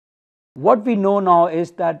What we know now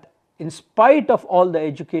is that in spite of all the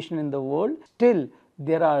education in the world, still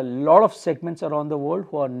there are a lot of segments around the world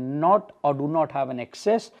who are not or do not have an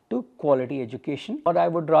access to quality education, or I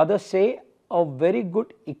would rather say a very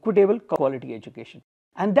good equitable quality education.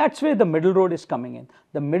 And that's where the middle road is coming in.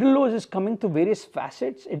 The middle road is coming to various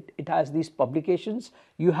facets. It has these publications.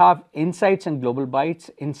 You have insights and global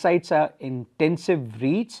bites. Insights are intensive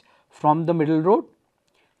reads from the middle road.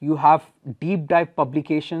 You have deep dive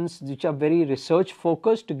publications which are very research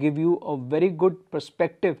focused to give you a very good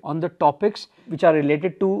perspective on the topics which are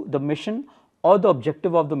related to the mission or the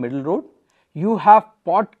objective of the middle road. You have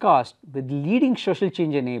podcasts with leading social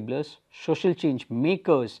change enablers, social change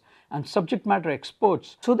makers and subject matter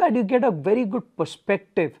experts, so that you get a very good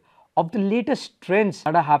perspective of the latest trends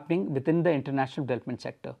that are happening within the international development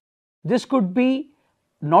sector. This could be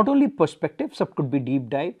not only perspective, some could be deep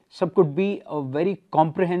dive, some could be a very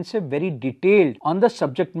comprehensive, very detailed on the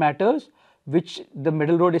subject matters which the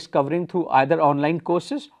middle road is covering through either online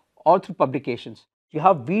courses or through publications. You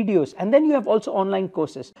have videos, and then you have also online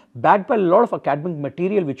courses backed by a lot of academic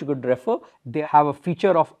material which you could refer. They have a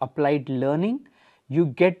feature of applied learning. You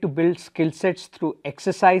get to build skill sets through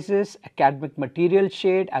exercises, academic material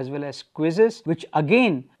shared, as well as quizzes, which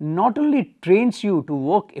again not only trains you to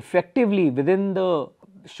work effectively within the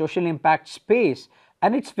social impact space,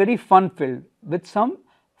 and it's very fun filled with some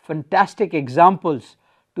fantastic examples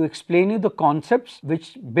to explain you the concepts,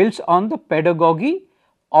 which builds on the pedagogy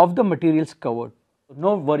of the materials covered.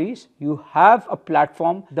 No worries, you have a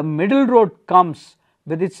platform. The middle road comes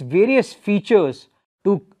with its various features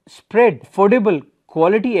to spread affordable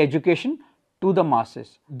quality education to the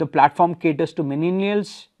masses. The platform caters to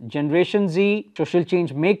millennials, Generation Z, social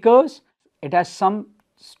change makers. It has some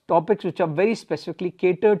topics which are very specifically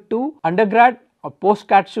catered to undergrad or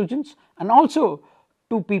postgrad students, and also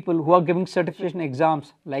to people who are giving certification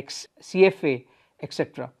exams like CFA,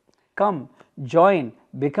 etc. Come, join,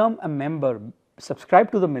 become a member,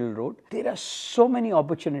 subscribe to the middle road. There are so many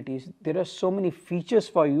opportunities, there are so many features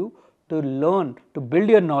for you to learn, to build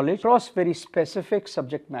your knowledge across very specific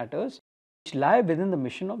subject matters which lie within the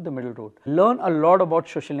mission of the middle road. Learn a lot about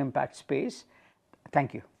social impact space.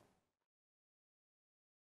 Thank you.